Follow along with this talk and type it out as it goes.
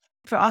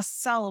for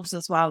ourselves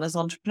as well as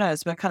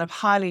entrepreneurs, we're kind of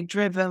highly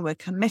driven. We're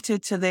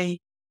committed to the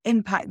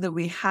impact that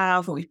we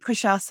have, and we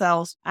push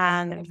ourselves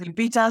and we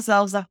beat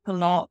ourselves up a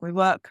lot. We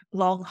work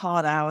long,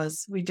 hard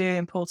hours. We do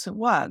important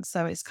work.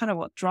 So it's kind of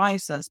what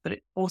drives us, but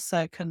it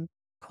also can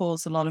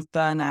cause a lot of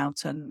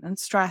burnout and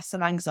stress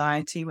and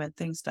anxiety when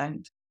things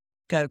don't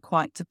go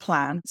quite to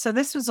plan. So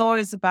this was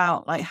always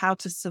about like how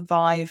to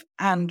survive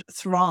and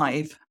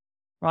thrive,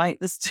 right?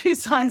 There's two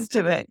sides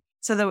to it.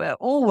 So that we're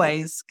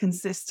always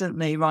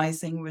consistently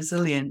rising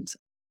resilient.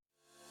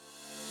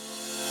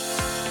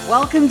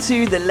 Welcome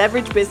to the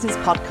Leverage Business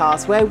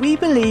Podcast, where we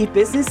believe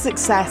business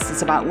success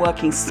is about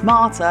working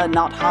smarter,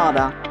 not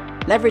harder,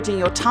 leveraging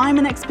your time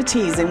and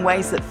expertise in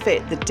ways that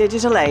fit the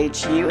digital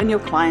age you and your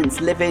clients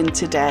live in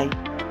today.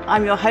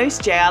 I'm your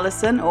host, Jay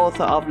Allison,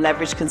 author of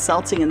Leverage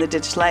Consulting in the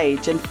Digital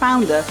Age and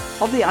founder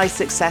of the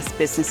iSuccess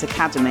Business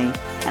Academy.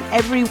 And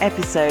every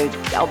episode,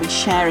 I'll be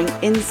sharing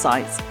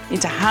insights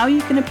into how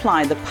you can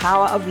apply the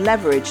power of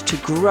leverage to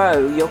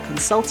grow your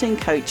consulting,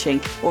 coaching,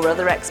 or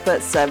other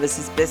expert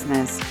services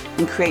business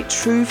and create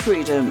true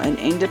freedom and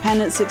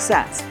independent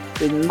success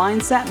with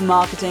mindset,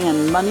 marketing,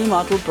 and money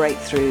model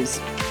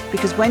breakthroughs.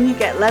 Because when you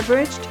get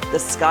leveraged, the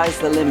sky's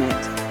the limit.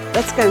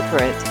 Let's go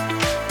for it.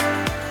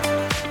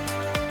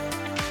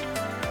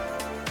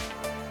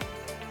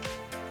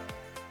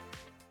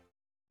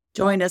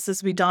 Join us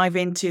as we dive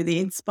into the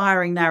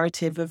inspiring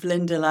narrative of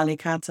Linda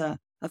Lalicata,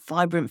 a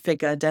vibrant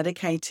figure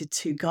dedicated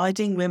to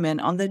guiding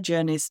women on their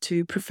journeys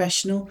to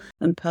professional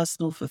and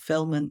personal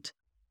fulfillment.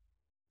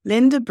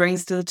 Linda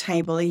brings to the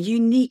table a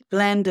unique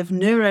blend of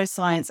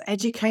neuroscience,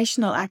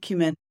 educational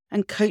acumen,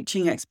 and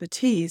coaching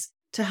expertise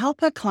to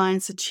help her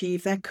clients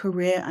achieve their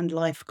career and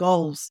life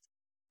goals.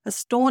 A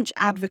staunch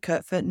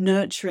advocate for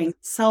nurturing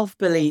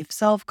self-belief,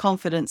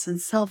 self-confidence, and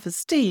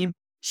self-esteem,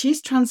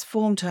 she's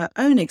transformed her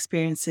own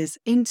experiences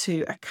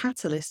into a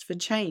catalyst for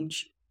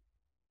change.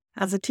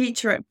 As a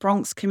teacher at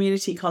Bronx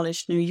Community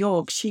College, New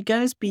York, she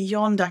goes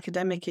beyond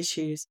academic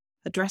issues,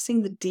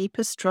 addressing the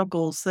deeper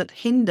struggles that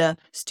hinder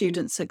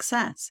student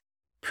success,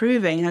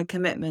 proving her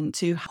commitment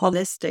to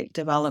holistic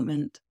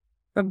development.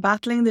 From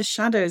battling the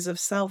shadows of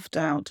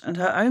self-doubt and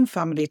her own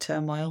family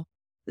turmoil,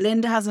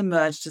 Linda has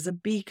emerged as a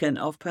beacon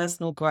of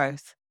personal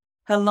growth.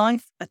 Her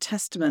life a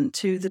testament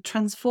to the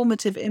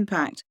transformative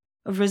impact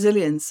of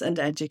resilience and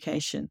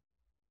education.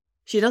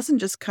 She doesn't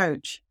just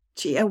coach,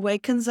 she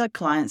awakens her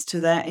clients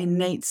to their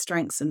innate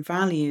strengths and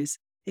values,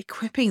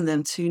 equipping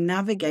them to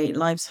navigate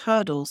life's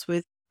hurdles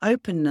with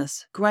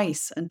openness,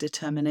 grace, and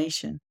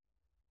determination.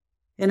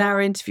 In our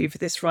interview for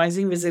this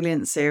Rising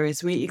Resilience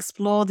series, we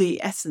explore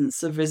the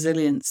essence of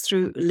resilience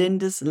through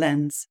Linda's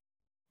lens,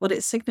 what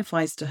it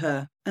signifies to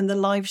her, and the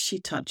lives she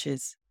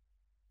touches.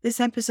 This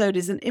episode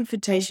is an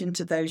invitation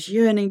to those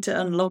yearning to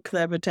unlock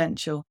their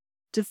potential,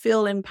 to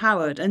feel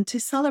empowered, and to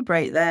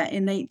celebrate their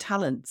innate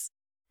talents,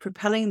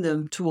 propelling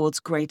them towards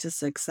greater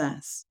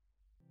success.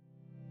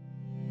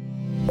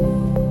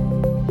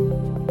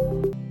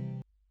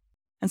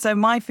 And so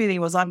my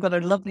feeling was I've got a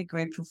lovely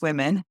group of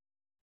women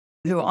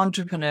who are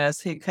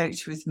entrepreneurs who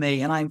coach with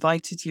me, and I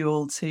invited you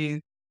all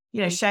to,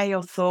 share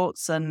your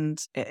thoughts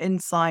and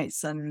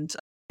insights and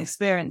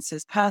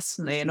experiences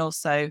personally, and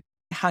also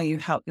how you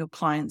help your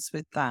clients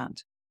with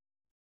that.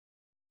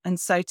 And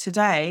so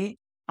today,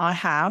 I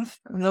have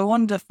the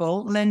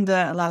wonderful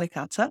Linda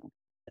Lalicata.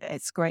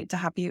 It's great to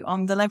have you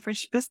on the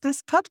Leverage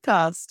Business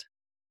Podcast.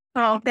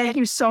 Oh, thank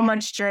you so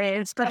much, Jay.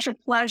 It's such a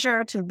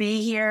pleasure to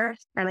be here,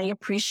 and I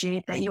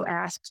appreciate that you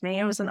asked me.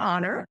 It was an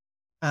honor.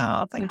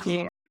 Oh, thank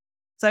you.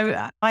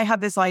 So I had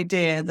this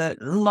idea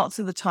that lots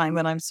of the time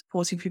when I'm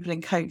supporting people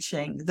in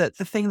coaching, that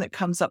the thing that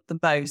comes up the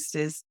most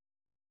is,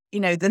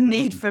 the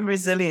need for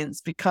resilience,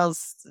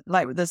 because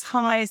there's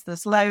highs,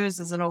 there's lows,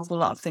 there's an awful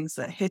lot of things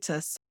that hit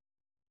us.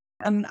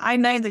 And I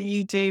know that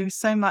you do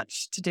so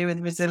much to do with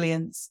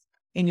resilience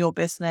in your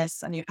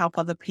business and you help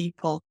other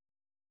people.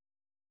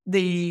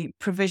 The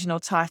provisional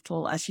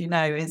title, as you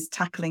know, is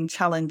Tackling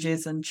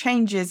Challenges and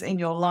Changes in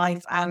Your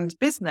Life and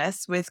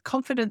Business with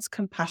Confidence,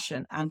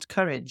 Compassion and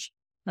Courage.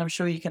 And I'm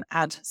sure you can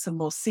add some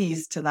more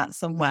C's to that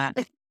somewhere.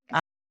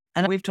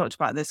 And we've talked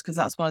about this because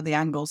that's one of the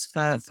angles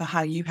for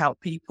how you help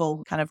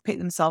people kind of pick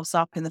themselves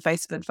up in the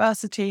face of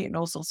adversity and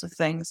all sorts of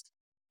things.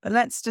 But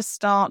let's just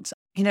start.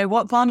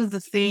 What part of the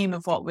theme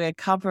of what we're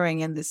covering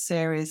in this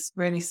series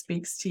really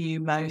speaks to you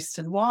most,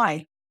 and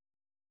why?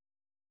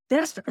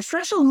 That's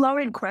such a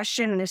loaded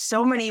question, and there's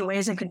so many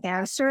ways I could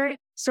answer it.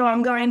 So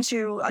I'm going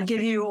to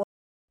give you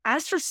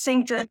as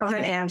succinct of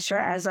an answer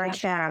as I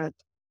can.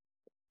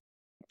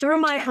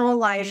 Through my whole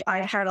life,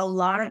 I've had a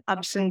lot of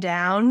ups and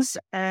downs,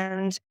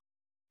 and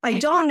I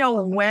don't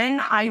know when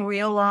I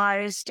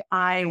realized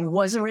I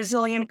was a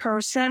resilient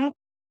person,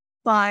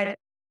 but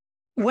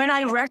when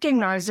I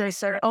recognized it, I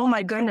said, oh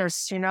my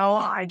goodness,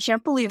 I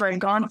can't believe I've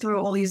gone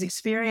through all these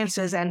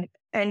experiences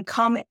and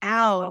come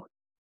out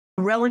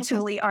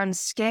relatively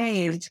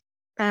unscathed.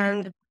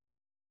 And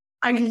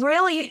I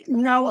really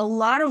know a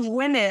lot of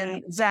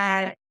women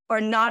that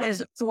are not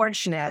as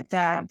fortunate,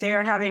 that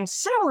they're having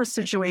similar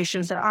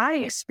situations that I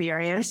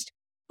experienced,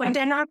 but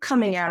they're not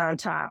coming out on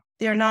top.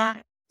 they're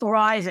not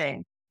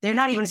thriving. They're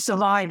not even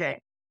surviving.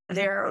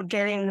 They're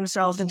getting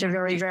themselves into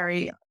very,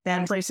 very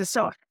bad places.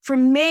 So for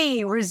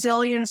me,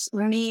 resilience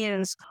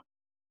means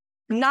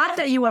not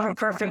that you have a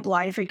perfect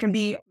life. It can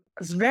be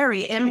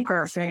very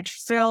imperfect,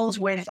 filled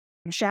with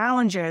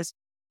challenges.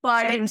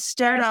 But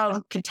instead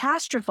of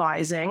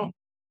catastrophizing,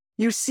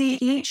 you see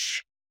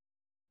each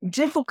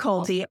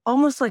difficulty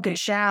almost like a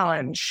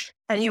challenge,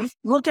 and you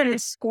look at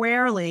it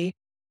squarely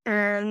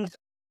and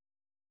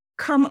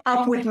come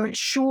up with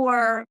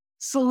mature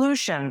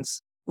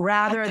solutions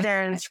rather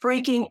than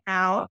freaking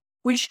out,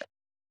 which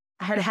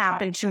had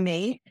happened to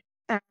me.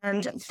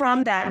 And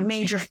from that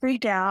major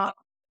freak out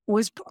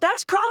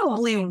that's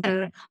probably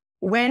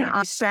when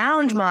I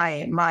found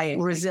my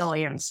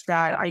resilience,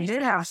 that I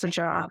did have such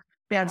a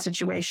bad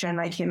situation.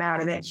 I came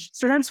out of it.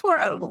 So that's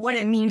what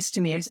it means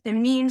to me. It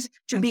means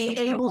to be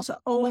able to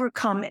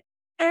overcome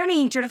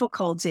any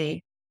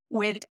difficulty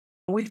with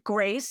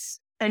grace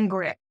and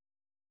grit.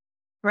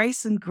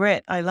 Grace and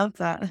grit. I love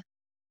that.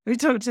 We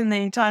talked in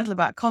the title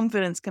about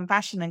confidence,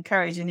 compassion, and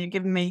courage, and you've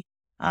given me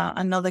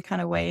another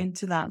kind of way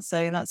into that.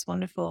 So that's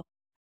wonderful.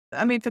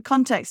 I mean, for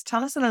context,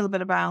 tell us a little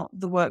bit about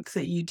the work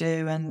that you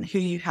do and who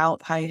you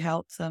help, how you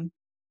help them.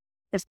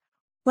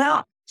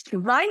 Well,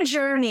 my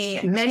journey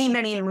many,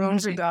 many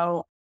moons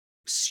ago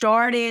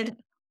started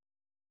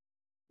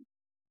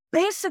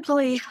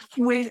basically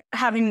with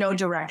having no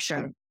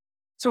direction.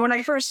 So when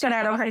I first got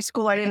out of high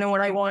school, I didn't know what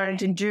I wanted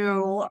to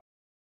do.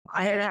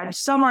 I had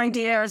some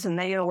ideas and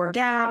they didn't work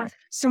out.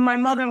 So my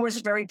mother was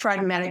a very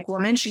pragmatic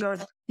woman. She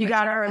goes, you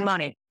got to earn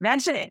money.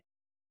 That's it.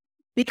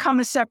 Become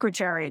a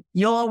secretary.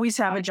 You'll always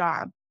have a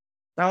job.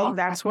 So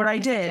that's what I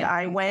did.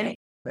 I went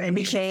and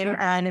became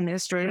an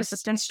administrative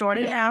assistant,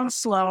 started out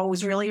slow,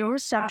 was really a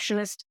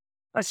receptionist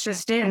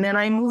assistant. And then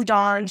I moved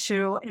on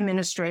to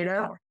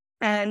administrative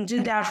and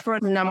did that for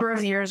a number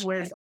of years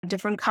with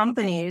different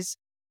companies.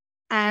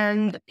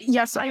 And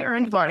yes, I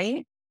earned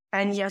money.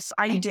 And yes,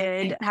 I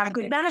did have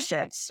good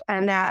benefits.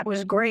 And that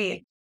was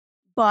great.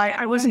 But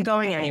I wasn't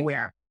going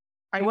anywhere.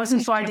 I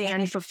wasn't finding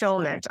any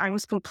fulfillment. I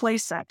was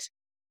complacent.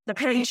 The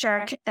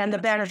paycheck and the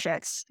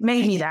benefits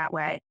made me that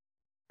way.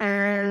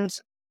 And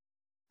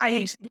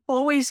I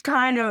always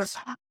I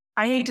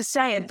hate to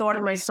say it, thought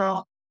of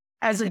myself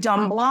as a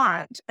dumb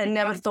blonde and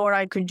never thought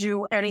I could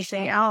do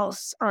anything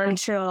else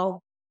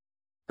until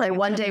I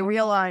one day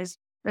realized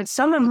that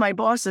some of my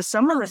bosses,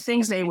 some of the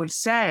things they would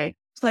say,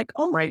 it's like,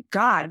 oh my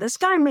God, this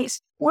guy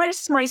makes, what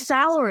is my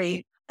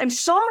salary? I'm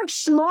so much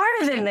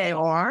smarter than they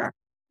are.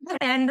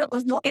 And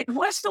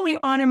what's going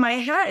on in my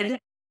head?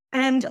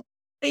 And,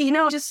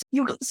 just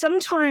you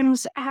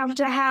sometimes have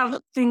to have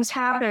things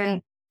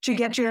happen to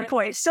get to your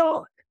point.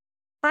 So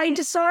I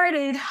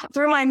decided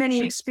through my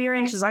many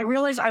experiences, I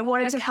realized I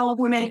wanted to help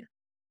women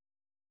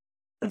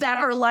that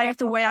are life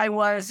the way I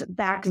was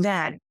back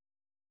then.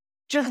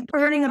 Just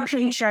earning a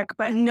paycheck,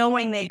 but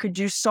knowing they could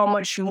do so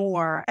much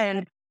more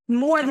and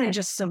more than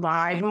just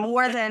survive,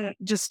 more than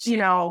just,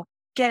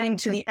 getting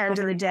to the end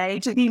of the day,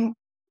 to be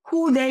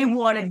who they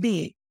want to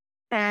be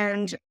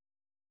and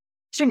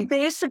to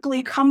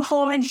basically come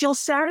home and feel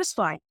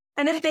satisfied.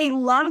 And if they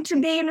love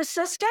to be an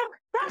assistant,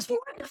 that's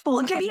wonderful.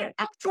 It can be an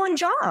excellent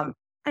job.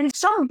 And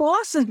some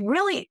bosses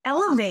really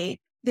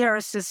elevate their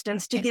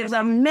assistants to give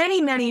them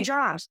many, many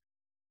jobs.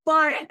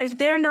 But if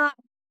they're not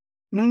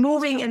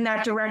moving in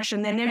that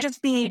direction, then they're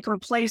just being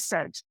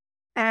complacent.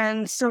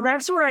 And so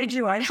that's what I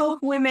do. I help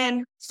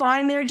women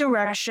find their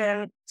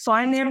direction,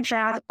 find their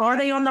path. Are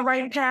they on the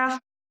right path?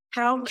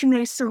 How can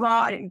they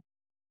thrive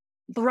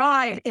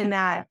in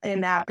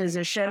that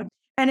position?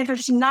 And if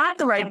it's not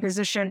the right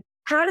position,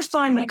 how to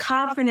find the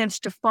confidence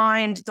to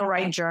find the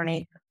right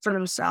journey for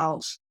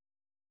themselves.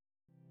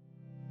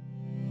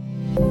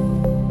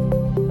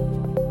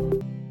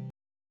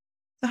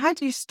 So how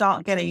do you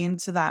start getting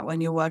into that when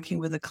you're working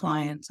with a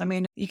client? I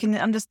mean, you can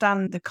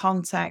understand the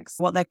context,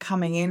 what they're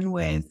coming in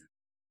with.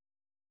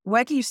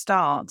 Where do you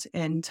start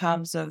in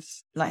terms of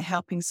like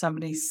helping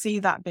somebody see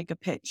that bigger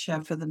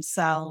picture for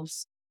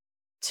themselves,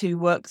 to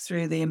work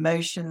through the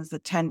emotions, the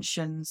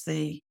tensions,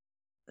 the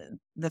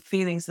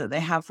feelings that they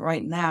have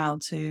right now,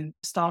 to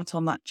start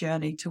on that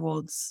journey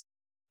towards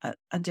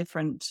a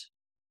different,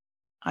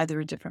 either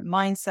a different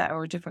mindset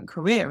or a different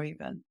career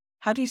even?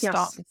 How do you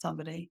start with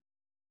somebody?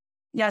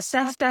 Yes,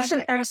 that's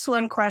an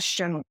excellent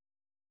question,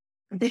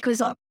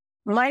 because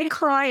my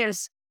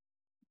clients,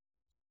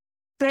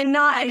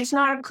 it's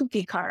not a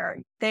cookie cutter.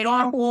 They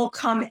don't all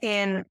come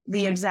in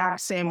the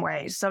exact same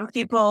way. Some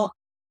people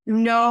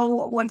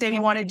know what they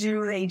want to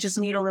do. They just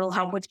need a little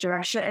help with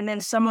direction. And then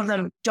some of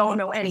them don't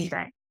know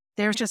anything.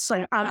 They're just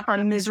like,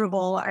 I'm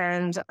miserable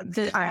and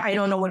I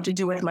don't know what to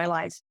do with my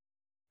life.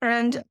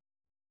 And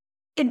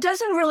it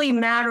doesn't really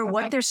matter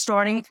what their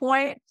starting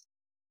point.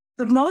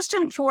 The most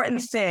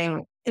important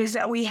thing is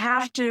that we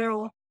have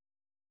to,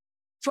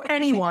 for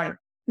anyone,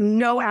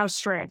 know our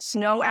strengths,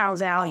 know our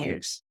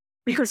values,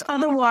 because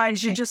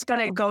otherwise you're just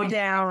going to go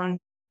down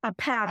a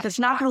path that's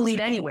not going to lead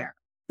anywhere,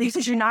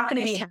 because you're not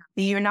going to be happy.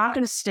 You're not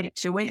going to stick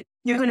to it.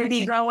 You're going to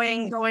be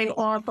going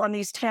off on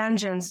these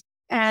tangents,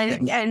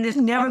 and there's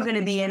never going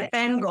to be an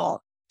end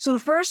goal. So the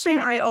first thing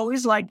I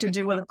always like to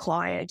do with a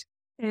client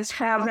is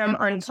have them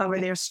uncover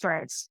their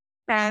strengths.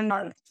 And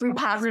through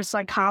positive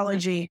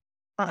psychology,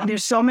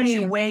 there's so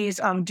many ways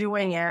of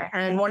doing it.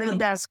 And one of the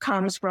best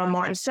comes from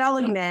Martin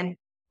Seligman.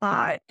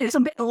 It's a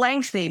bit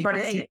lengthy, but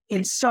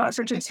it's such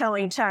a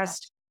telling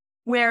test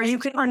where you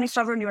can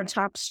uncover your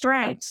top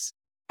strengths.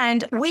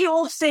 And we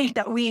all think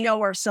that we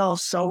know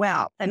ourselves so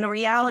well. And the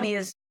reality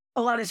is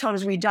a lot of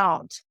times we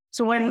don't.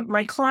 So when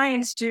my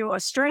clients do a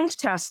strength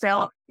test,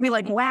 they'll be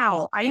like,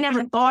 wow, I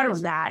never thought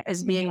of that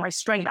as being my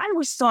strength. I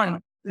always thought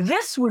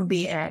this would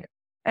be it.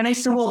 And I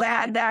said, well,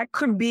 that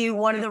could be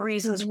one of the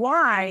reasons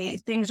why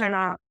things are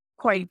not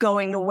quite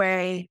going the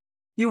way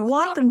you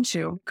want them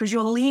to, because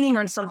you're leaning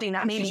on something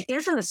that maybe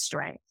isn't a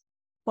strength.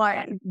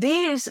 But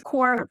these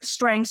core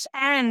strengths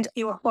and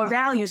your core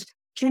values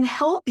can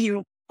help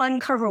you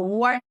uncover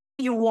what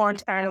you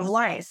want out of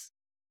life.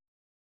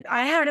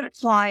 I had a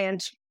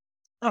client,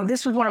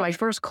 this was one of my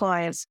first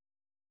clients.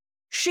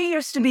 She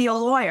used to be a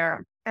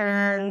lawyer,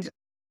 and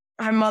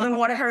her mother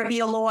wanted her to be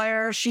a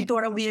lawyer. She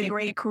thought it would be a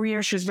great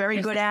career. She was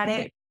very good at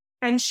it.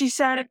 And she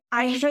said,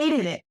 I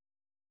hated it.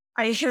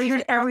 I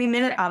hated every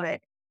minute of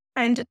it.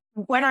 And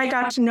when I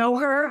got to know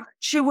her,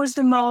 she was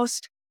the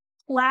most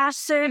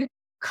placid,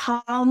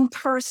 calm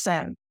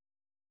person.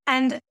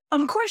 And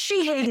of course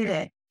she hated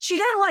it. She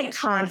didn't like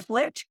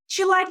conflict.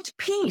 She liked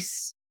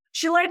peace.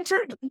 She liked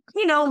to,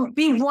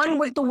 be one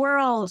with the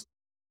world.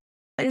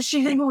 And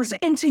she was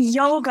into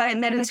yoga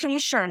and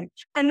meditation.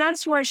 And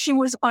that's why she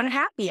was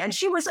unhappy. And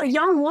she was a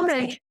young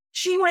woman.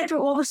 She went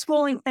through all the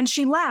schooling and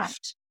she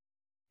left.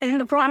 And in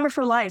the prime of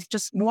her life,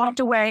 just walked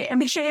away and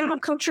became a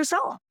coach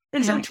herself.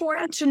 It's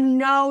important to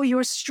know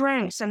your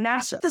strengths. And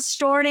that's the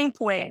starting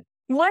point.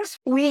 Once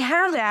we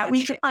have that,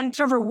 we can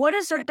uncover what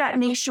is it that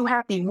makes you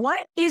happy?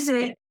 What is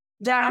it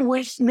that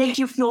would make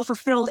you feel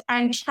fulfilled?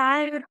 And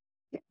can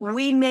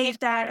we make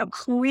that a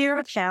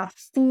career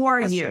path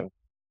for you?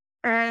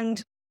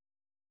 And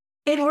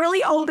it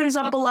really opens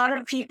up a lot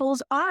of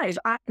people's eyes.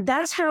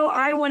 That's how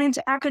I went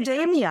into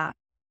academia.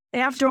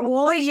 After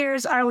all the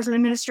years I was an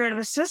administrative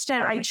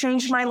assistant, I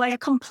changed my life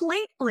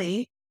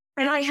completely.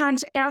 And I had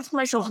to ask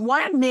myself,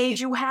 what made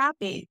you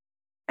happy?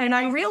 And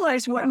I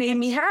realized what made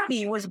me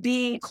happy was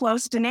being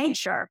close to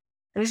nature.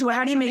 And I said, well,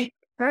 how do you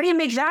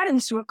make that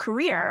into a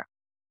career?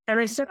 And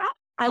I said,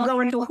 I'll go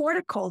into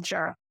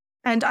horticulture.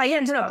 And I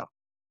ended up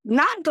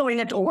not going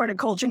into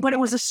horticulture, but it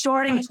was a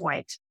starting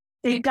point.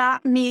 It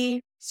got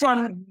me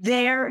from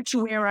there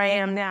to where I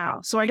am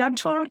now. So I got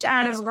talked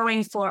out of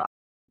going for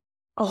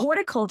a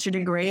horticulture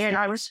degree, and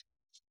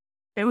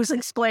it was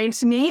explained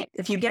to me,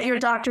 if you get your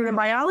doctorate in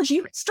biology,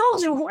 you can still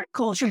do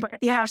horticulture, but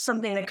you have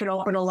something that could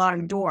open a lot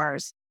of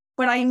doors.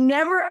 But I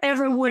never,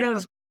 ever would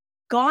have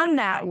gone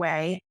that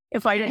way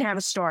if I didn't have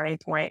a starting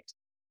point.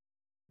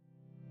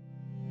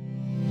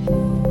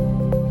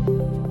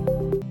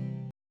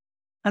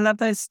 I love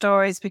those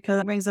stories because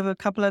it brings up a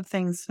couple of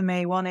things for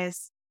me. One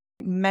is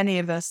many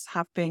of us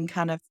have been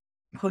kind of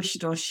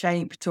pushed or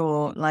shaped,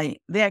 or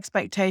like the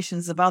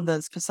expectations of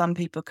others for some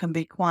people can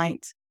be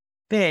quite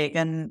big.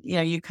 And,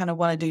 you kind of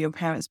want to do your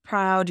parents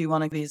proud. You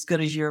want to be as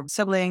good as your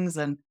siblings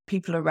and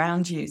people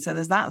around you. So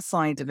there's that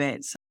side of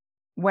it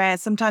where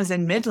sometimes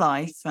in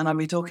midlife, and I'll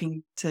be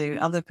talking to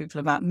other people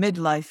about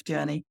midlife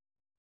journey,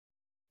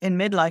 in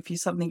midlife, you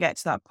suddenly get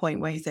to that point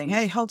where you think,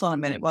 hey, hold on a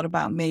minute. What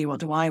about me? What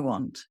do I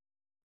want?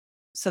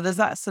 So there's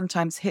that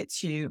sometimes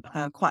hits you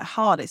quite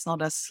hard. It's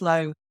not a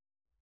slow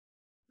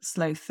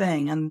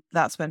thing. And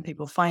that's when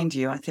people find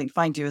you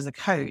as a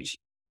coach.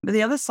 But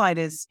the other side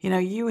is,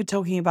 you were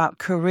talking about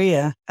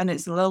career, and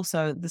it's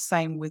also the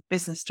same with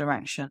business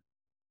direction.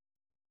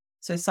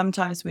 So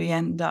sometimes we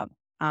end up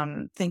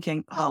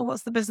thinking, oh,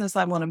 what's the business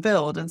I want to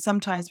build? And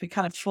sometimes we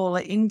kind of fall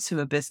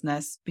into a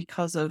business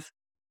because of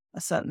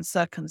a certain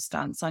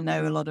circumstance. I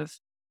know a lot of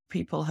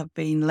people have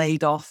been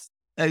laid off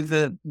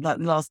over the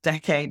last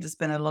decade. There's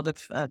been a lot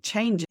of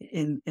change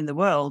in the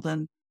world.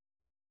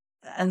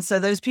 And so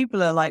those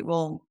people are like,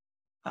 well,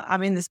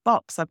 I'm in this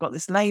box. I've got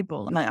this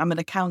label. I'm an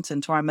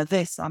accountant, or I'm a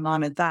this, I'm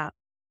a that.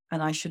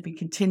 And I should be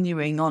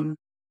continuing on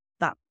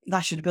that. I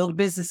should build a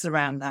business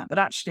around that. But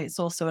actually, it's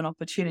also an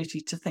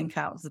opportunity to think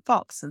out of the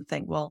box and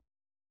think, well,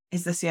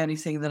 is this the only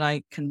thing that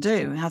I can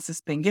do? Has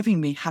this been giving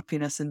me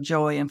happiness and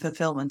joy and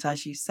fulfillment,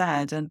 as you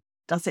said? And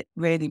does it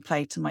really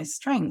play to my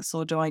strengths?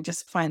 Or do I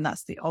just find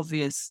that's the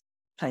obvious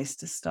place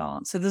to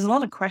start? So there's a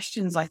lot of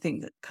questions I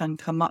think that can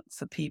come up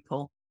for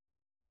people.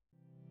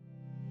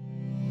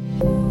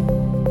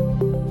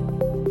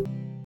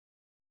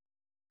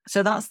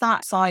 So that's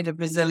that side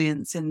of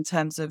resilience in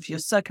terms of your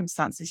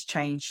circumstances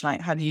change. Like,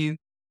 how do you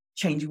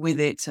change with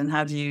it, and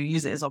how do you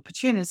use it as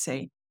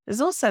opportunity? There's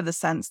also the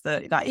sense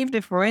that even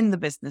if we're in the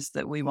business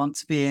that we want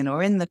to be in,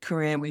 or in the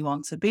career we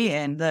want to be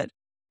in, that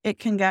it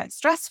can get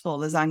stressful.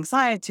 There's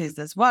anxieties,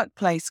 there's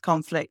workplace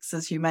conflicts,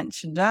 as you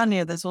mentioned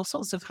earlier. There's all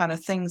sorts of kind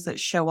of things that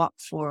show up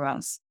for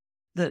us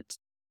that,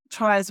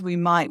 try as we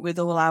might with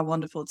all our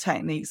wonderful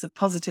techniques of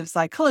positive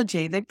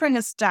psychology, they bring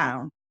us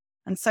down.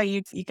 And so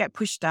you get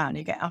pushed down,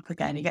 you get up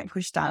again, you get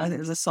pushed down. I think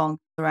there's a song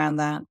around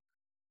that.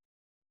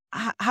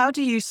 How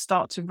do you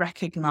start to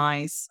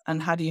recognize,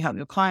 and how do you help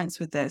your clients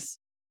with this?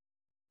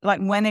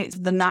 Like when it's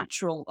the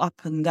natural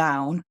up and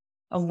down,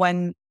 and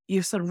when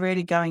you're sort of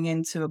really going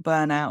into a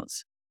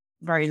burnout,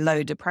 very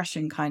low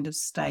depression kind of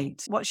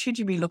state, what should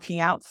you be looking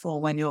out for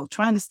when you're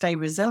trying to stay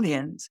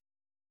resilient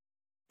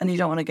and you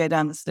don't want to go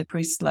down the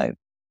slippery slope?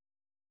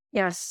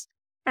 Yes.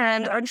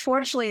 And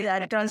unfortunately,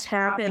 that does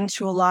happen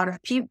to a lot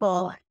of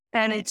people.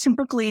 And it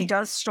typically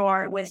does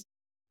start with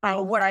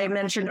what I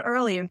mentioned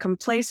earlier,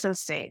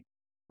 complacency.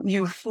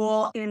 You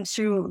fall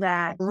into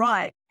that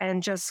rut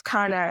and just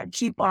kind of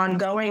keep on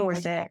going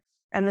with it.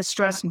 And the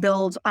stress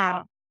builds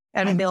up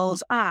and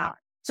builds up.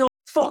 So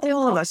for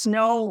all of us,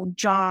 no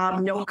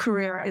job, no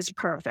career is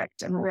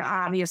perfect. And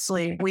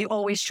we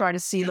always try to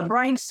see the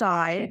bright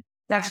side.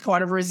 That's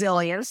part of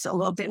resilience, a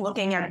little bit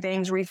looking at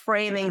things,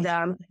 reframing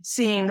them,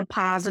 seeing the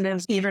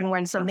positives, even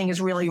when something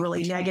is really,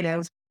 really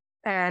negative,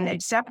 and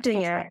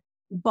accepting it.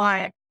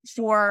 But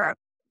for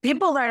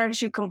people that are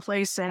too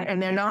complacent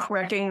and they're not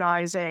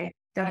recognizing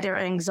that their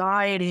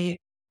anxiety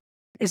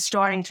is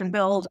starting to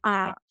build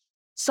up,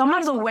 some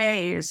of the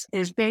ways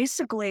is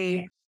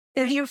basically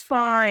if you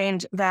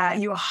find that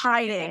you're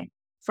hiding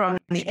from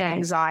the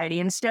anxiety,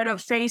 instead of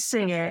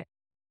facing it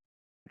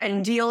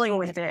and dealing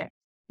with it,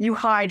 you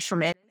hide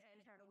from it.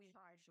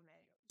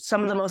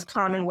 Some of the most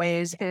common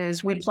ways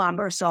is we plumb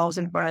ourselves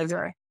in front of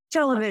the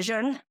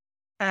television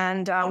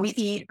and we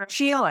eat our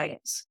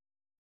feelings.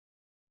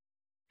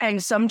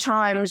 And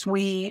sometimes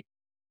we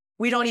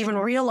don't even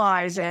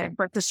realize it,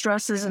 but the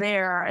stress is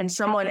there and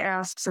someone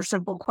asks a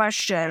simple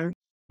question,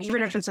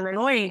 even if it's an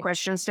annoying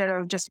question, instead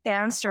of just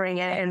answering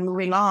it and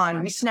moving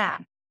on, we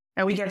snap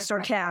and we get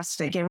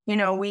sarcastic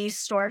and, we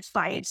start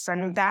fights.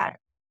 And that,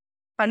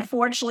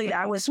 unfortunately,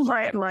 that was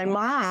my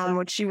mom,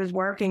 when she was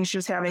working, she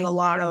was having a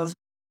lot of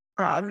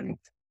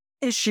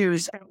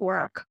issues at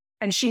work,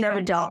 and she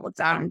never dealt with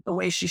them the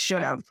way she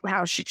should have.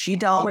 How she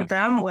dealt with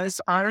them was,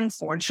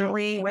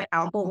 unfortunately, with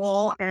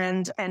alcohol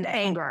and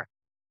anger,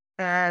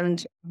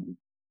 and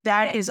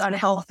that is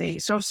unhealthy.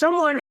 So if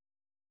someone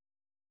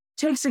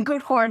takes a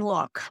good hard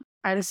look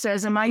and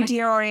says, am I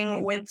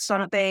dealing with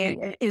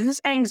something? Is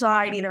this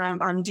anxiety that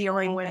I'm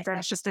dealing with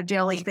that's just a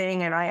daily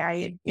thing and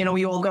I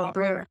we all go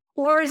through it?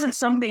 Or is it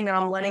something that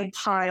I'm letting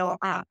pile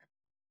up?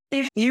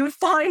 If you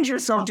find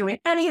yourself doing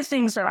any of the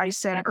things that I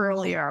said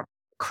earlier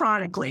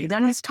chronically,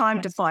 then it's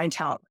time to find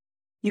help.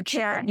 You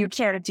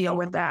can't deal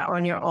with that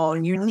on your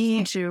own. You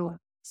need to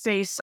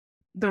face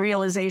the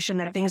realization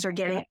that things are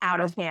getting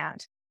out of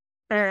hand.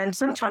 And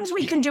sometimes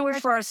we can do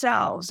it for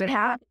ourselves. It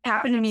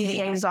happened to me.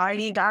 The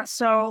anxiety got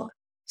so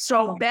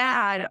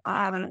bad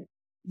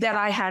that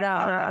I had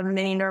a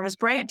mini nervous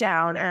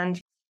breakdown.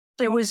 And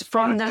it was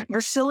from the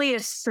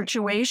silliest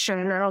situation.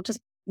 And I'll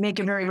just make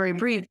it very, very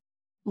brief.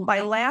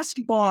 My last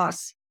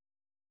boss,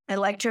 I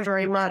liked her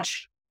very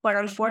much, but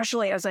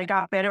unfortunately, as I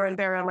got better and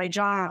better at my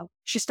job,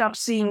 she stopped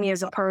seeing me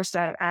as a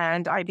person,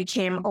 and I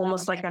became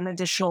almost like an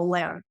additional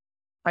limb.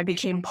 I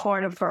became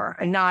part of her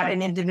and not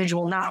an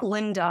individual, not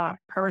Linda,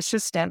 her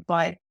assistant,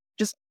 but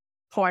just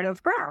part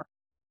of her.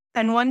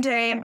 And one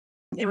day,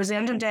 it was the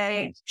end of the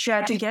day, she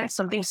had to get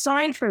something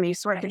signed for me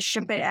so I could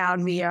ship it out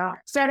via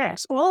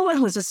FedEx. All it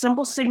was a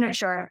simple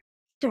signature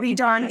to be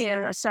done in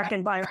a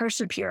second by her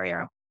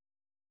superior.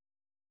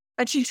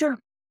 And she took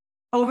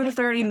over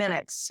 30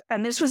 minutes.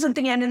 And this was at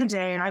the end of the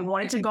day, and I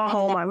wanted to go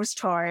home. I was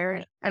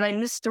tired, and I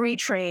missed 3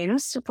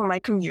 trains for my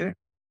commute.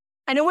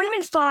 And it would have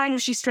been fine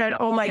if she said,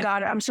 oh my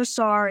God, I'm so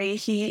sorry.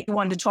 He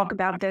wanted to talk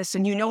about this,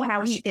 and you know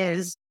how he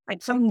is.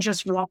 Like, something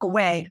just walk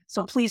away.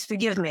 So please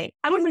forgive me.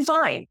 I would have been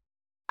fine.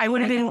 I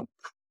would have been,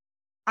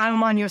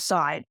 I'm on your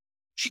side.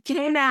 She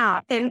came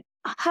out and,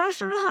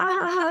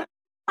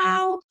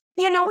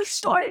 we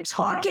started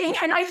talking,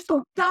 and I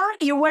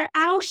forgot you were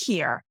out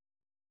here.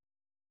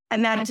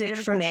 And that did it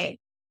for me.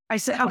 I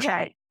said,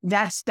 okay,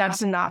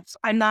 that's enough.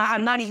 I'm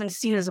not even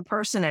seen as a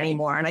person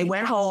anymore. And I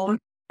went home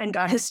and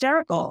got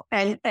hysterical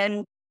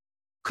and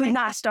could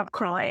not stop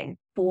crying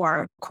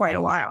for quite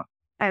a while.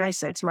 And I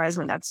said to my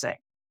husband, that's it.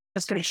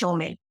 It's going to kill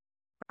me.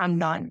 I'm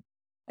done.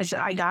 I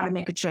said, I got to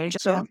make a change.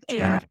 So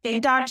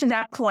it got to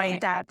that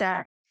point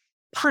that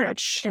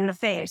punch in the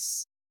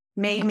face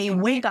made me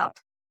wake up.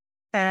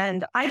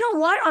 And I don't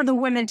want other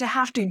women to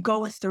have to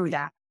go through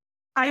that.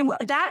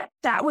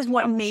 That was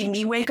what made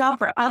me wake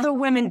up. Or other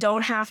women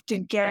don't have to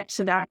get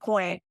to that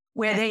point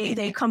where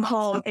they come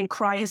home and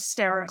cry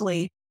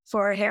hysterically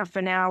for a half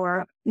an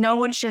hour. No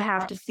one should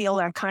have to feel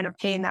that kind of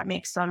pain that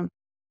makes them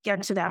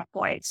get to that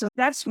point. So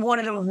that's one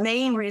of the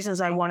main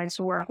reasons I wanted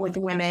to work with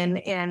women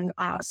in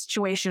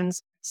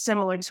situations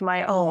similar to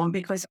my own,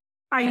 because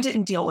I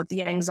didn't deal with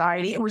the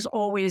anxiety. It was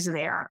always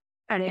there.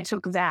 And it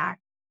took that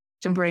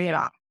to bring it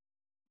up.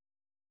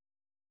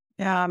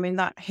 Yeah, I mean,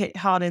 that hit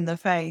hard in the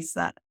face.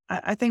 That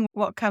I think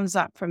what comes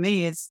up for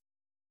me is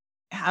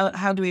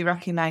how do we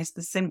recognize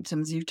the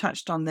symptoms? You've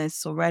touched on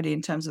this already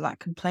in terms of that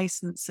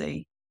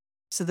complacency,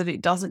 so that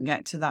it doesn't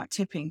get to that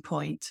tipping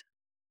point.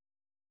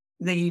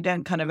 that you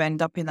don't kind of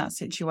end up in that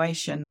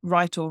situation,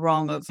 right or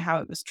wrong, of how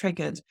it was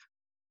triggered,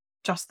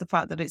 just the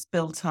fact that it's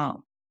built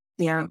up.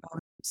 Yeah.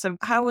 So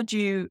how would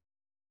you,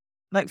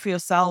 like for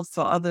yourself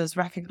or others,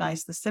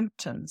 recognize the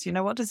symptoms?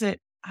 How does it,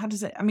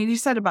 I mean, you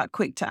said about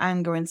quick to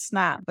anger and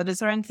snap, but is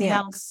there anything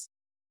else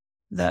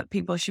that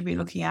people should be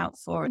looking out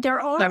for?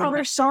 There are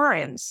other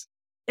signs.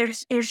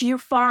 If you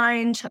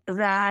find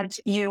that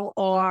you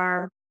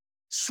are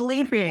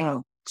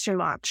sleeping too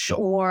much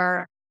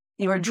or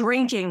you're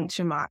drinking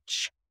too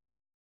much,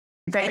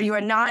 that you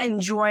are not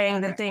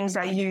enjoying the things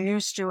that you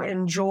used to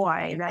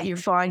enjoy, that you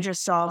find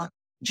yourself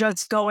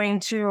just going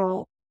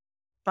to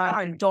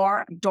a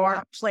dark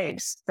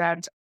place,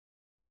 that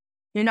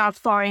you're not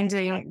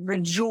finding the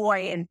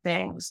joy in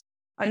things.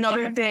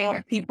 Another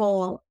thing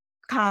people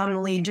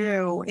commonly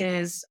do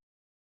is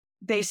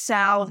they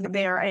salve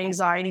their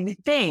anxiety with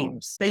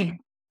things. They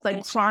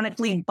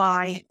chronically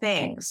buy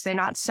things. They're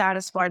not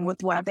satisfied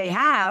with what they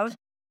have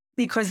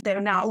because they're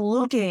not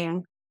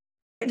looking,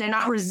 they're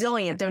not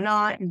resilient, they're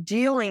not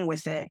dealing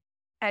with it.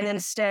 And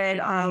instead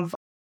of,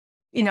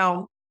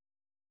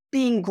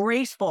 being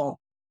grateful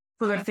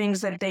for the things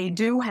that they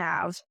do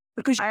have,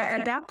 because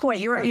at that point,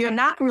 you're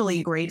not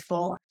really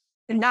grateful.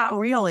 Not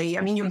really.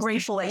 I mean, you're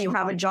grateful that you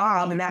have a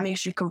job and that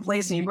makes you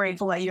complacent. You're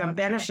grateful that you have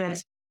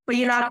benefits, but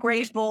you're not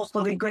grateful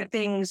for the good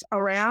things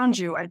around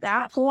you. At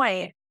that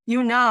point,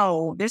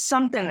 there's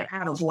something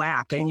out of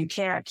whack and you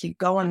can't keep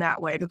going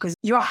that way because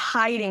you're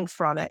hiding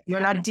from it. You're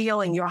not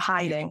dealing, you're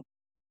hiding.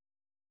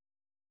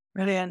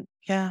 Brilliant.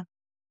 Yeah.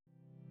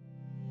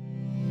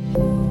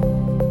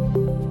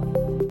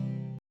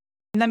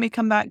 Let me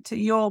come back to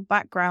your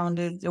background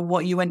and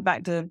what you went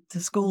back to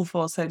school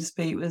for, so to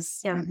speak,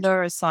 was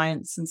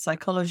neuroscience and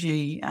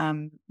psychology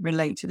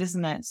related,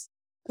 isn't it?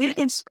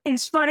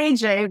 It's funny,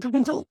 Jay,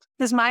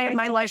 because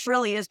my life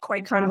really is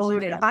quite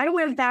convoluted. I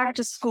went back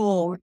to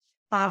school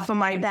for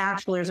my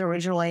bachelor's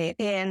originally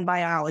in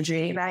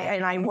biology, and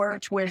I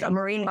worked with a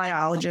marine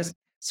biologist.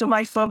 So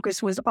my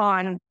focus was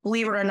on,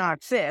 believe it or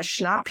not,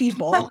 fish, not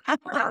people,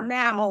 not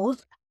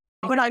mammals.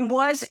 But I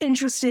was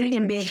interested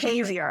in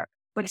behavior.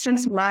 But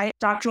since my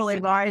doctoral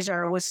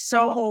advisor was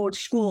so old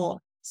school,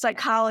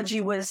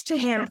 psychology was to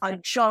him a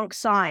junk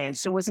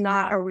science. It was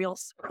not a real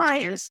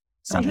science.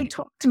 So he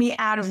talked me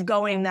out of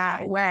going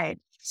that way.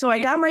 So I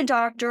got my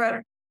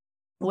doctorate,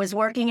 was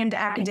working into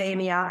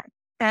academia,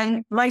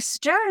 and my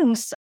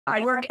students,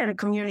 I work at a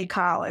community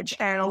college,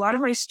 and a lot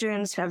of my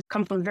students have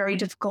come from very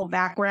difficult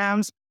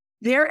backgrounds.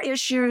 Their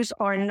issues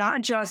are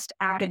not just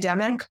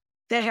academic.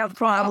 They have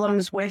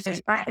problems with,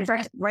 in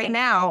fact, right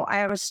now, I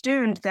have a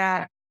student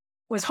that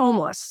was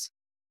homeless.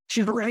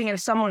 She was living in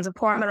someone's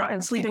apartment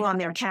and sleeping on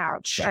their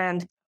couch,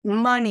 and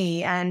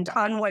money and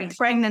unwanted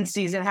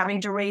pregnancies and having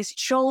to raise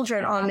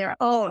children on their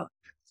own.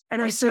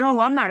 And I said,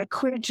 I'm not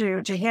equipped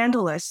to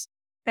handle this.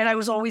 And I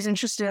was always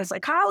interested in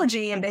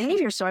psychology and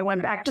behavior. So I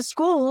went back to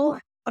school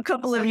a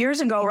couple of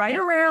years ago, right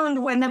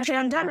around when the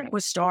pandemic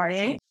was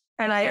starting,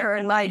 and I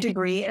earned my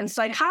degree in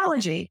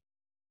psychology.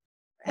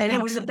 And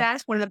it was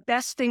one of the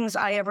best things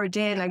I ever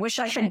did. And I wish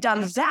I had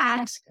done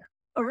that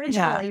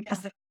originally.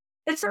 Yeah.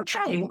 It's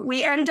okay.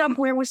 We end up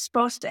where we're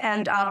supposed to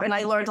end up. And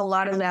I learned a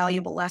lot of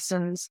valuable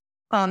lessons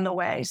on the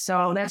way.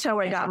 So that's how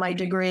I got my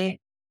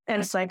degree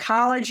in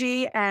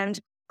psychology. And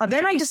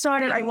then I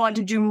decided I wanted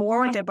to do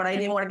more with it, but I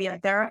didn't want to be a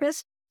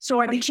therapist.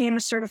 So I became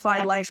a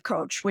certified life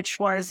coach, which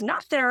was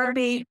not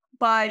therapy,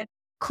 but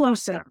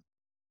close enough.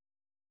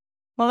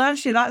 Well,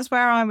 actually, that's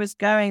where I was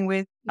going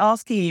with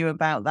asking you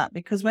about that,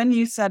 because when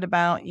you said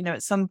about,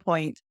 at some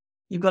point,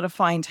 you've got to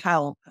find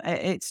help.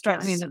 It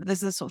struck me that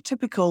there's a sort of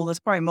there's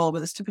probably more, but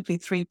there's typically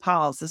 3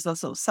 paths. There's a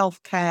sort of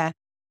self-care,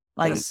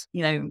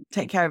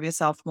 take care of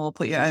yourself more,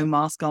 put your own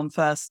mask on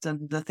first,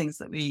 and the things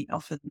that we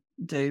often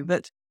do.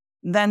 But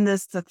then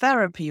there's the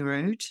therapy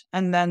route,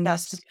 and then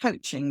there's the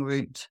coaching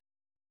route.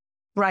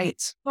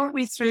 Right. Walk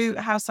me through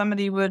how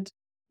somebody would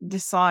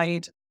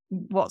decide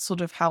what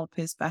sort of help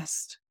is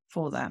best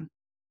for them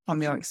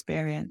from your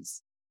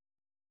experience.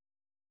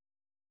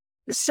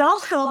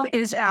 Self-help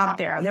is out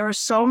there. There are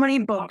so many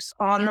books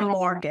on the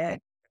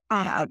market.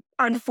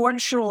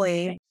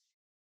 Unfortunately,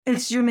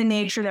 it's human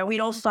nature that we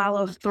don't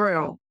follow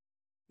through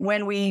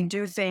when we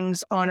do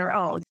things on our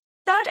own.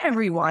 Not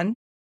everyone,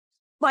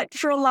 but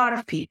for a lot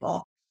of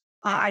people.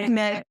 I've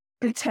met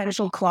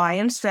potential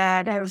clients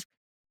that have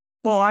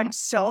bought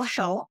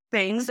self-help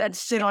things that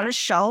sit on a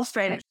shelf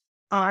and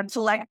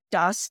collect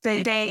dust.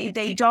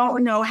 They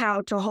don't know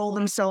how to hold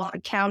themselves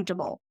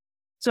accountable.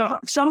 So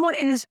if someone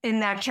is in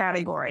that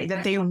category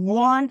that they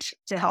want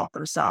to help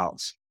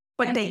themselves,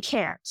 but they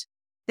can't.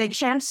 They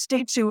can't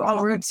stick to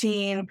a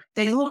routine.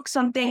 They look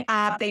something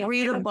up, they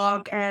read a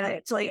book, and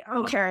it's like,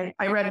 okay,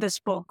 I read this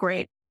book,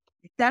 great.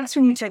 That's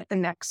when you take the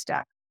next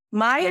step.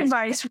 My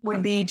advice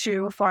would be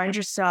to find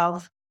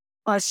yourself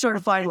a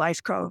certified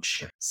life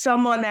coach,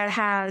 someone that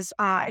has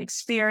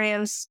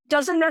experience.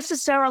 Doesn't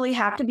necessarily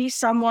have to be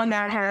someone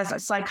that has a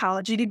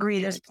psychology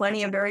degree. There's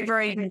plenty of very,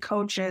 very good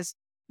coaches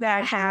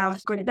that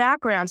have good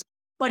backgrounds,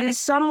 but it's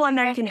someone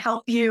that can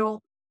help you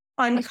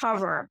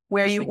uncover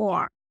where you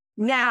are.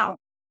 Now,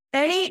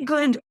 Any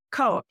good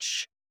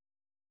coach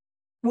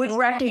would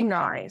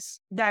recognize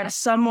that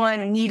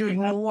someone needed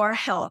more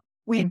help.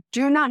 We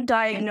do not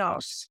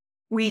diagnose.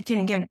 We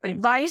can give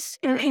advice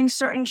in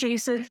certain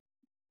cases.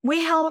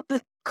 We help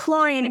the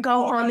client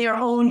go on their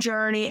own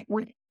journey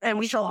and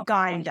we help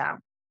guide them.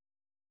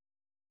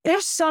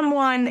 If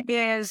someone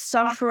is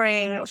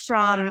suffering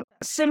from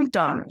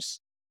symptoms,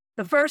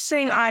 the first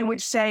thing I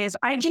would say is,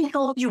 I can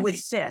help you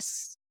with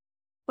this,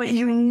 but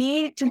you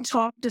need to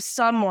talk to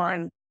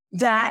someone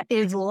that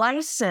is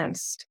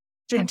licensed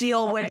to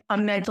deal with a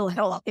mental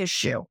health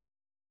issue.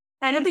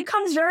 And it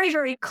becomes very,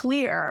 very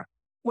clear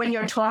when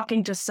you're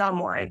talking to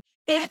someone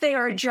if they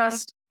are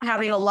just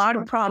having a lot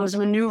of problems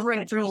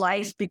maneuvering through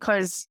life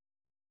because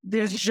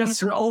there's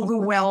just an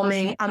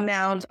overwhelming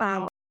amount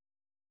of,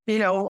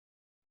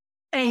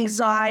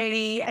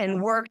 anxiety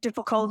and work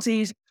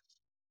difficulties.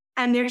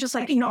 And they're just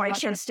like, I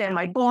can't stand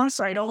my boss.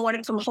 I don't want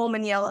to come home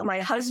and yell at my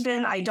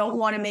husband. I don't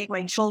want to make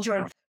my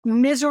children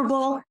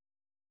miserable.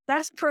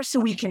 That's the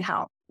person we can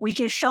help. We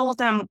can help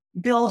them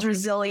build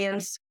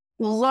resilience,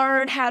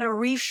 learn how to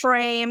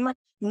reframe,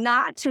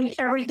 not take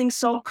everything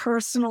so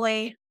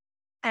personally,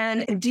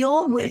 and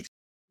deal with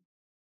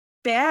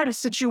bad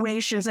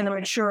situations in a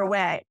mature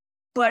way.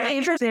 But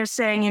if they're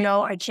saying,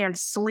 I can't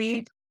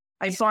sleep,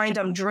 I find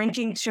I'm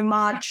drinking too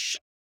much,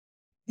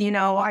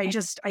 I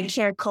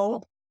can't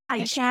cope.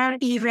 I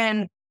can't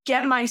even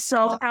get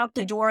myself out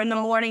the door in the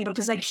morning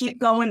because I keep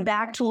going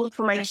back to look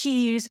for my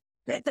keys.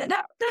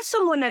 That's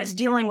someone that's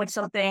dealing with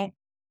something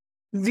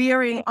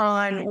veering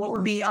on what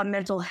would be a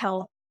mental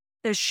health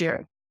issue.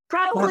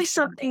 Probably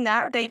something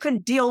that they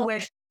could deal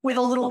with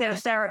a little bit of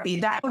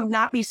therapy. That would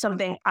not be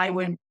something I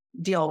would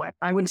deal with.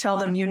 I would tell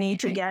them you need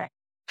to get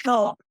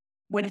help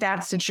with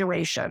that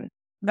situation.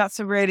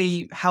 That's a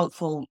really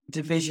helpful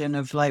division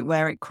of like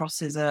where it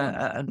crosses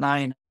a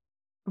line.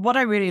 What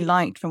I really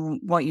liked from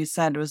what you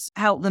said was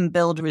help them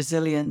build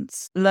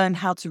resilience, learn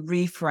how to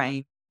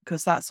reframe,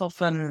 because that's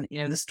often,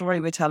 the story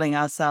we're telling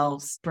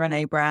ourselves,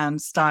 Brené Brown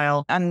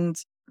style, and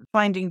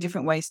finding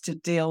different ways to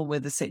deal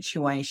with the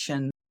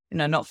situation,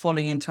 not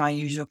falling into our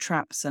usual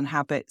traps and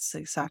habits,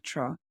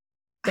 etc.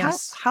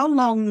 Yes. How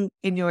long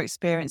in your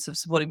experience of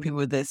supporting people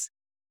with this,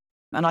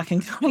 and I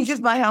can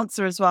give my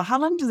answer as well, how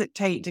long does it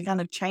take to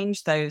kind of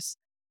change those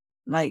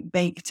like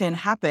baked in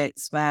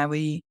habits where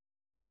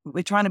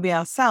we're trying to be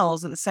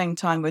ourselves at the same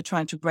time we're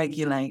trying to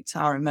regulate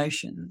our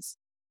emotions?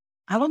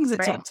 How long does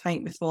it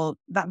take before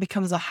that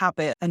becomes a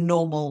habit, a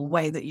normal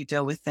way that you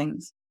deal with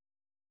things?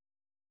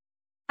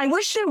 I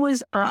wish there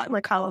was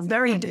a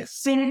very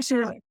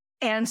definitive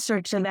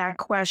answer to that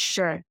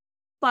question,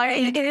 but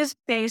it is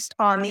based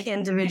on the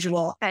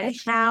individual and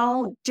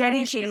how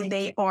dedicated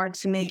they are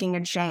to making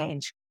a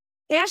change.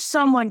 If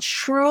someone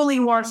truly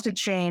wants to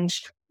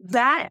change,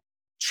 that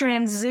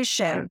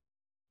transition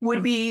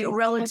would be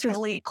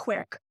relatively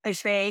quick.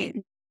 If they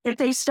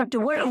stuck to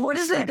what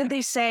is it that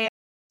they say?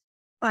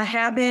 A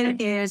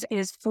habit is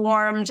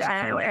formed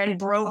and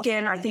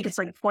broken. I think it's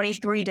like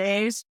 23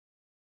 days.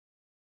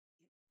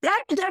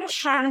 That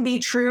can be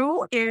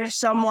true if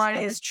someone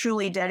is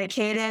truly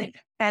dedicated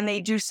and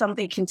they do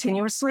something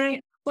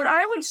continuously. But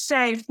I would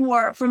say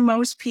for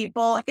most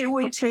people, it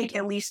would take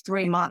at least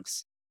 3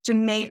 months to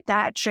make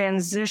that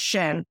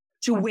transition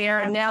to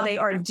where now they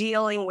are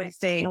dealing with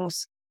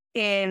things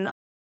I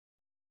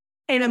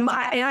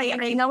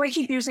know I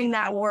keep using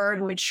that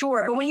word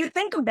mature, but when you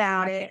think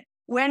about it,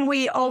 when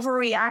we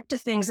overreact to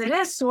things, it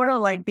is sort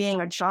of like being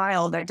a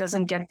child that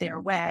doesn't get their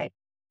way.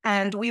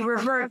 And we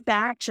revert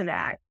back to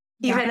that,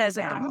 even as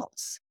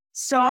adults.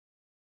 So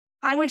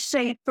I would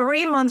say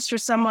 3 months for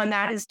someone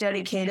that is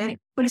dedicated,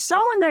 but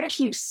someone that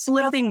keeps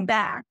slipping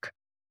back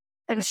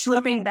and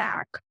slipping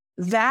back,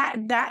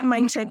 that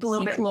might take a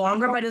little bit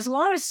longer. But as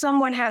long as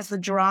someone has the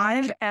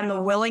drive and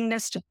the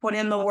willingness to put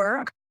in the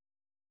work,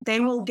 they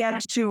will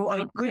get to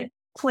a good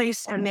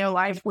place in their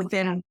life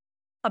within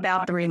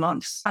about 3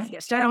 months. I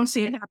don't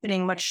see it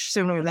happening much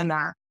sooner than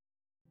that.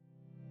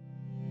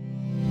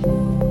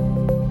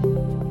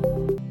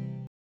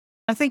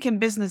 I think in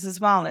business as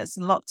well, it's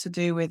a lot to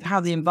do with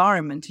how the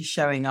environment is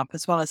showing up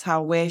as well as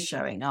how we're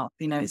showing up.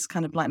 It's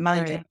kind of like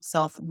managing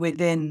yourself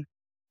within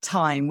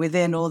time,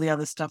 within all the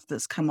other stuff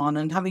that's come on,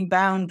 and having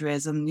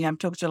boundaries. And I've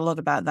talked a lot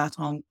about that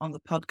on the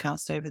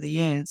podcast over the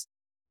years.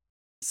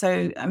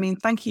 So,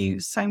 thank you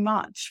so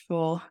much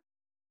for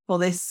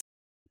this,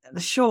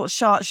 the short,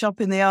 sharp shot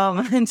in the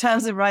arm in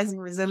terms of rising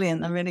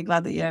resilient. I'm really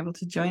glad that you're able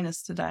to join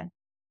us today.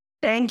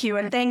 Thank you.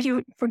 And thank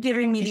you for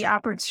giving me the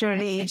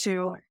opportunity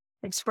to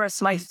express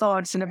my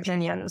thoughts and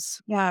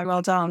opinions. Yeah,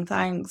 well done.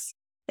 Thanks.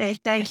 Hey,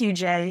 thank you,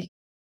 Jay.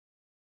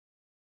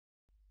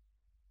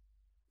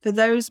 For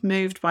those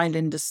moved by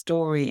Linda's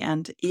story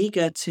and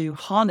eager to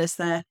harness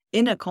their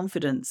inner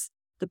confidence,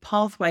 the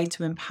pathway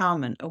to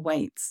empowerment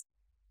awaits.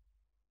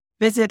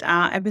 Visit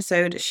our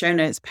episode show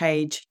notes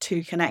page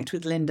to connect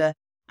with Linda,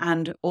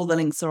 and all the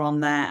links are on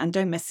there. And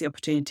don't miss the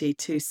opportunity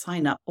to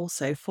sign up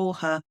also for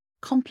her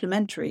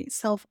complimentary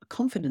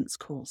self-confidence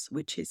course,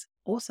 which is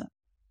awesome.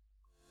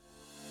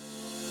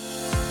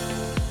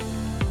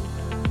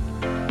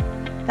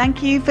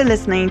 Thank you for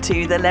listening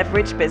to the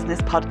Leverage Business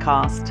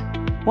Podcast.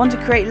 Want to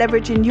create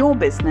leverage in your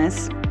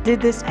business? Did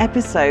this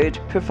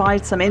episode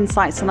provide some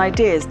insights and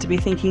ideas to be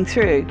thinking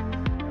through?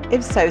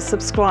 If so,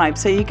 subscribe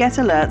so you get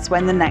alerts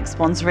when the next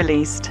one's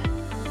released.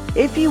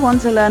 If you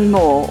want to learn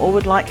more or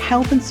would like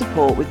help and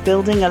support with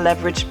building a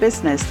leveraged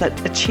business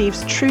that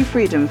achieves true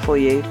freedom for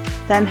you,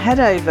 then head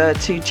over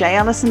to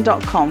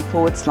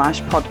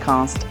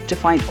jallison.com/podcast to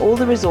find all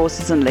the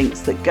resources and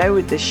links that go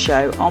with this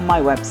show on my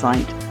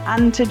website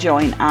and to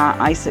join our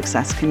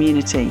iSuccess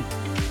community.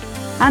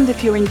 And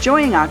if you're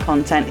enjoying our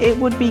content, it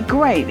would be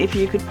great if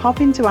you could pop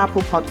into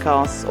Apple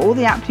Podcasts or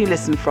the app you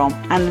listen from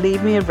and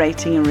leave me a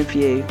rating and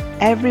review.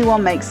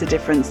 Everyone makes a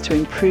difference to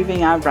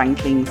improving our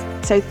rankings.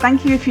 So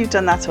thank you if you've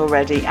done that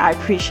already. I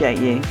appreciate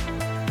you.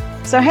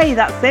 So hey,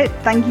 that's it.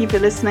 Thank you for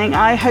listening.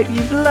 I hope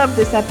you've loved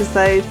this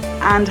episode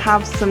and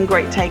have some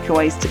great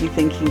takeaways to be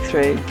thinking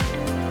through.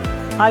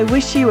 I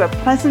wish you a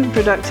pleasant,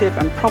 productive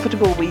and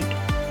profitable week,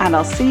 and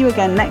I'll see you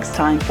again next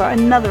time for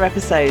another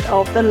episode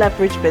of the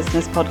Leverage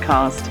Business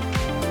Podcast.